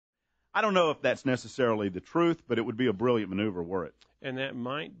I don't know if that's necessarily the truth, but it would be a brilliant maneuver were it. And that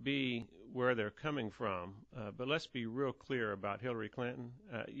might be where they're coming from. But let's be real clear about Hillary Clinton.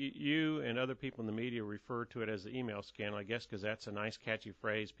 You and other people in the media refer to it as the email scandal, I guess because that's a nice, catchy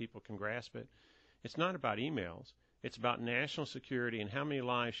phrase. People can grasp it. It's not about emails. It's about national security and how many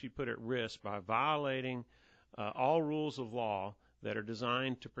lives she put at risk by violating all rules of law that are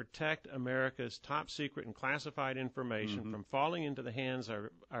designed to protect America's top secret and classified information from falling into the hands of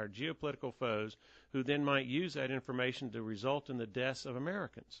our geopolitical foes, who then might use that information to result in the deaths of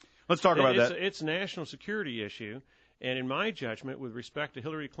Americans. Let's talk about that. It's a national security issue, and in my judgment, with respect to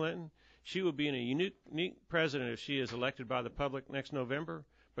Hillary Clinton, she will be in a unique president if she is elected by the public next November,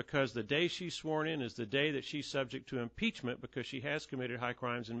 because the day she's sworn in is the day that she's subject to impeachment because she has committed high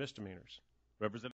crimes and misdemeanors. Representative